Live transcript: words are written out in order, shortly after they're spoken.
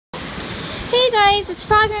Hey guys, it's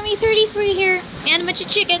FrogMummy33 here, and a bunch of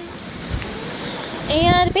chickens.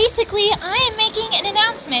 And basically, I am making an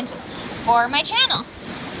announcement for my channel.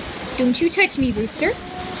 Don't you touch me, Rooster.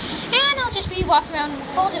 And I'll just be walking around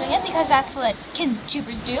full doing it because that's what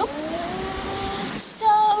KidsTubers do.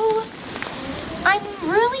 So, I'm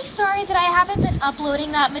really sorry that I haven't been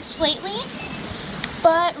uploading that much lately,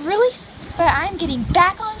 but I'm getting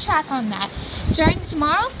back on track on that. Starting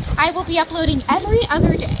tomorrow, I will be uploading every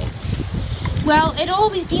other day. Well, it'll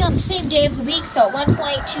always be on the same day of the week, so at one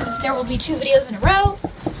point there will be 2 videos in a row.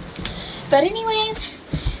 But anyways,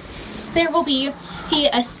 there will be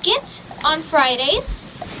a skit on Fridays,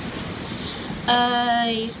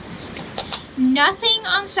 nothing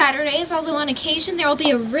on Saturdays, although on occasion there will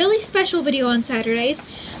be a really special video on Saturdays.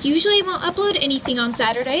 Usually I won't upload anything on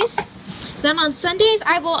Saturdays. Then on Sundays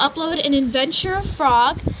I will upload an Adventure of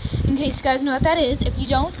Frog, in case you guys know what that is. If you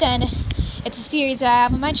don't, then it's a series that I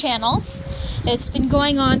have on my channel. It's been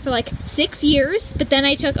going on for like 6 years, but then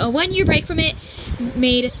I took a 1-year break from it,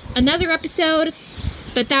 made another episode,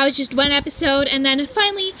 but that was just 1 episode, and then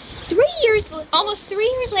finally, almost 3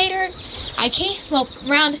 years later,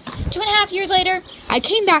 around 2.5 years later, I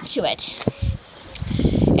came back to it.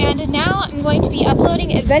 And now I'm going to be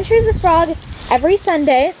uploading Adventures of Frog every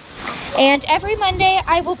Sunday, and every Monday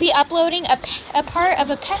I will be uploading a part of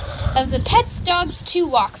the Petz Dogz 2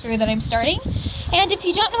 walkthrough that I'm starting. And if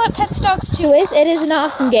you don't know what Petz Dogz 2 is, it is an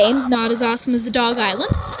awesome game. Not as awesome as the Dog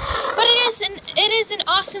Island, but it is an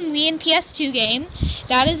awesome Wii and PS2 game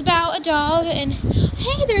that is about a dog, and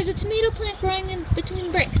hey, there's a tomato plant growing in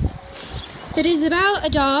between bricks. That is about a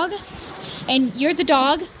dog, and you're the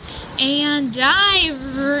dog, and I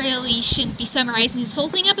really shouldn't be summarizing this whole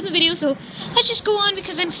thing up in the video, so let's just go on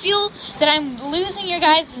because I feel that I'm losing your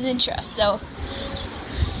guys' interest. So,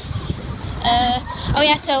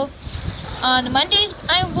 so on Mondays,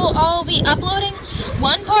 I'll be uploading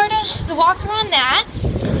 1 part of the walkthrough on that.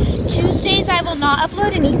 Tuesdays, I will not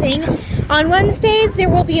upload anything. On Wednesdays, there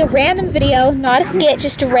will be a random video, not a skit,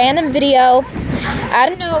 just a random video. I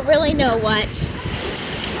don't really know what.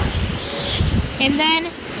 And then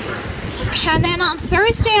on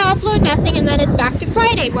Thursday, I'll upload nothing, and then it's back to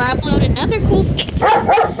Friday, where I upload another cool skit. So,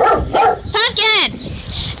 Pumpkin!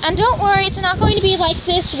 And don't worry, it's not going to be like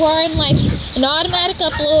this, where I'm like an automatic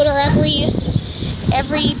uploader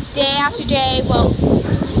every day after day. Well,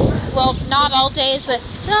 not all days, but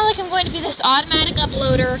it's not like I'm going to be this automatic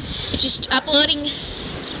uploader. It's just uploading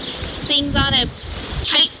things on a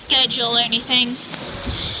tight schedule or anything.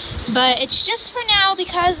 But it's just for now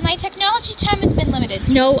because my technology time has been limited.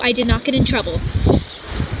 No, I did not get in trouble.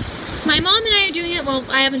 My mom and I are doing it. Well,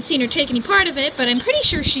 I haven't seen her take any part of it, but I'm pretty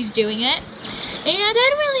sure she's doing it. And I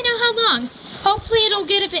don't really know how long. Hopefully it'll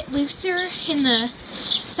get a bit looser in the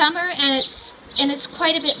summer, and it's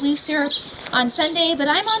quite a bit looser on Sunday, but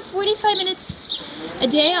I'm on 45 minutes a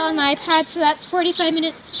day on my iPad, so that's 45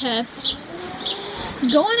 minutes to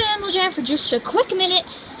go on Animal Jam for just a quick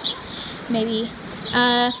minute, maybe.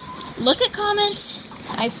 Look at comments.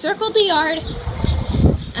 I've circled the yard.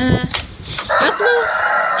 Upload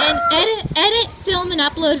and edit, film, and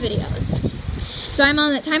upload videos. So I'm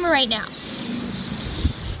on that timer right now.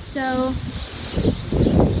 So,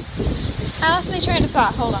 I lost my train of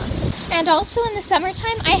thought, hold on. And also in the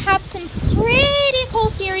summertime, I have some pretty cool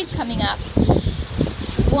series coming up.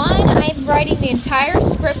 One, I'm writing the entire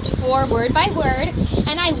script for word by word,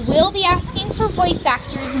 and I will be asking for voice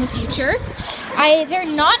actors in the future. They're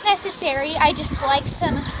not necessary, I just like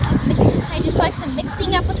some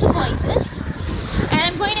mixing up with the voices. And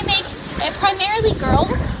I'm going to make it primarily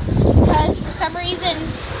girls, because for some reason,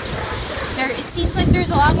 it seems like there's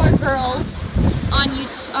a lot more girls on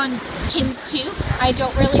KidsTube. I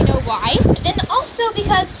don't really know why. And also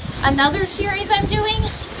because another series I'm doing,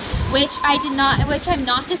 which I'm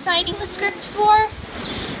not deciding the script for,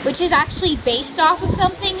 which is actually based off of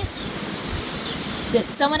something that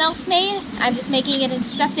someone else made. I'm just making it in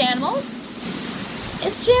stuffed animals.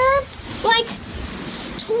 If there like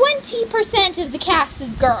 20% of the cast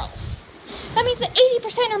is girls, that means that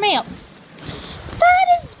 80% are males. That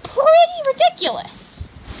is pretty ridiculous.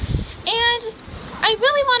 And I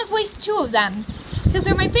really want to voice 2 of them, because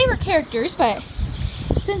they're my favorite characters, but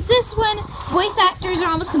since this one, voice actors are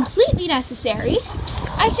almost completely necessary,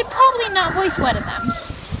 I should probably not voice one of them.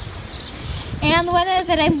 And the one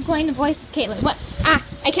that I'm going to voice is Caitlin.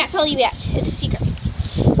 I can't tell you yet. It's a secret.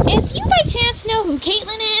 If you by chance know who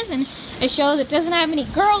Caitlin is, and a show that doesn't have any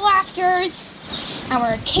girl actors, and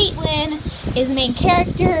where Caitlin is the main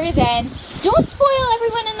character, then don't spoil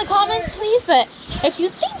everyone in the comments, please, but if you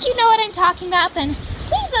think you know what I'm talking about, then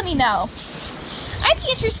please let me know. I'd be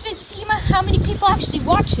interested to see how many people actually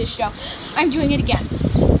watch this show. I'm doing it again.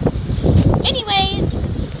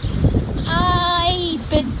 Anyways, I've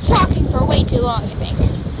been talking for way too long, I think.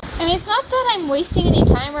 And it's not that I'm wasting any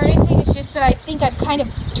time or anything, it's just that I think I'm kind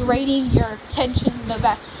of draining your attention.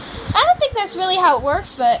 I don't think that's really how it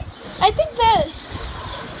works, but I think that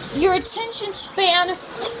your attention span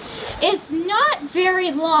is not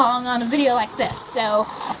very long on a video like this, so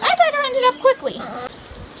I better end it up quickly.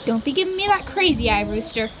 Don't be giving me that crazy eye,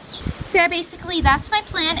 Rooster. So basically, that's my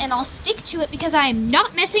plan, and I'll stick to it because I am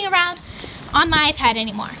not messing around on my iPad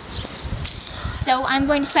anymore. So I'm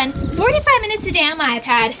going to spend 45 minutes a day on my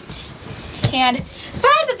iPad, and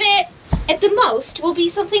 5 of it, at the most, will be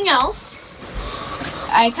something else.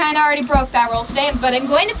 I kind of already broke that rule today, but I'm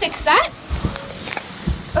going to fix that.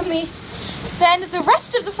 Then the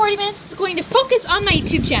rest of the 40 minutes is going to focus on my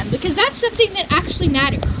YouTube channel, because that's something that actually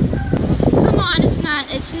matters. Come on,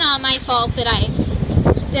 it's not my fault that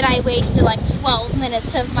I wasted like 12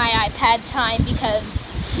 minutes of my iPad time because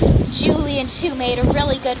Julie and Two made a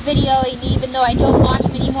really good video, and even though I don't watch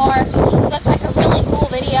them anymore, it looked like a really cool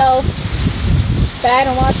video, but I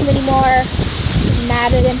don't watch them anymore. I'm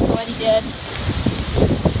mad at him for what he did.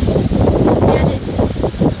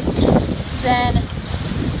 Then,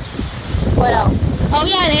 what else? Oh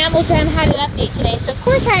yeah, the Animal Jam had an update today, so of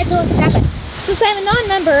course I had to look at that, but since I'm a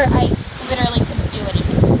non-member, I literally couldn't do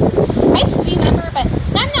anything. I used to be a member, but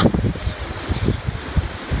now I'm not.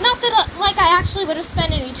 Not that, like, I actually would have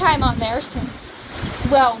spent any time on there since,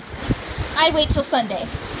 well, I'd wait till Sunday,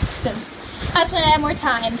 since that's when I have more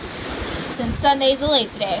time, since Sunday's a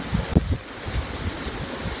lazy day.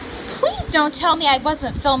 Please don't tell me I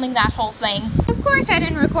wasn't filming that whole thing. Of course I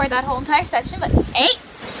didn't record that whole entire section, but hey!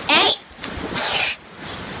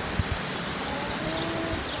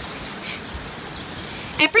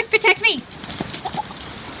 Empress, protect me!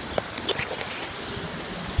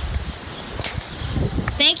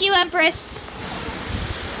 Thank you, Empress.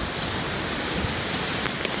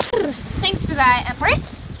 Thanks for that,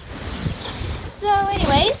 Empress. So,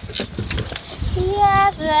 anyways,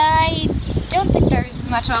 yeah, I don't think there's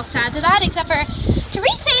much else to add to that, except for to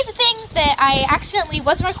re-say the things that I accidentally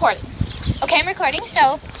wasn't recording. Okay, I'm recording,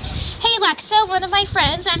 so, hey Alexa, one of my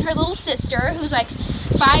friends and her little sister, who's like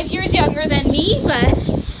 5 years younger than me, but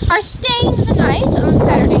are staying the night on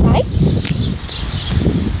Saturday night.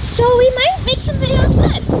 So we might make some videos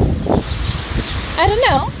then. I don't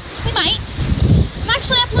know. We might. I'm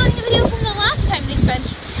actually uploading a video from the last time they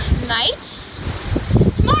spent the night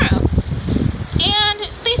tomorrow. And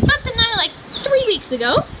they spent the night like 3 weeks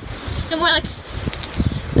ago. No more like,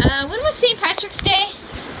 when was St. Patrick's Day?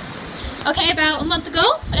 Okay, about a month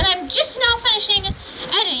ago. And I'm just now finishing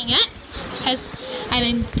editing it. Because I've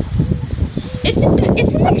been... It's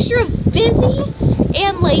a mixture of busy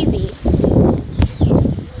and lazy.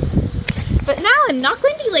 But now I'm not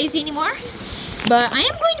going to be lazy anymore. But I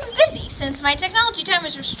am going to be busy since my technology time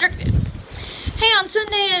is restricted. Hey, on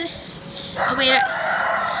Sunday... Oh, wait.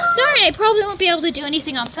 Don't worry, I probably won't be able to do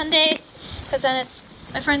anything on Sunday. Because then it's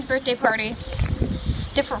my friend's birthday party.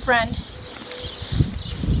 Different friend.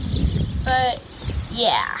 But,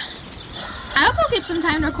 yeah. I hope I'll get some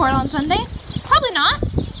time to record on Sunday. Probably not.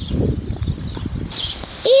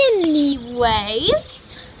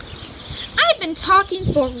 Anyways, I've been talking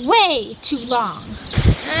for way too long.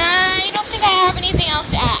 I don't think I have anything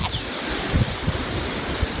else to add.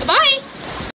 Goodbye.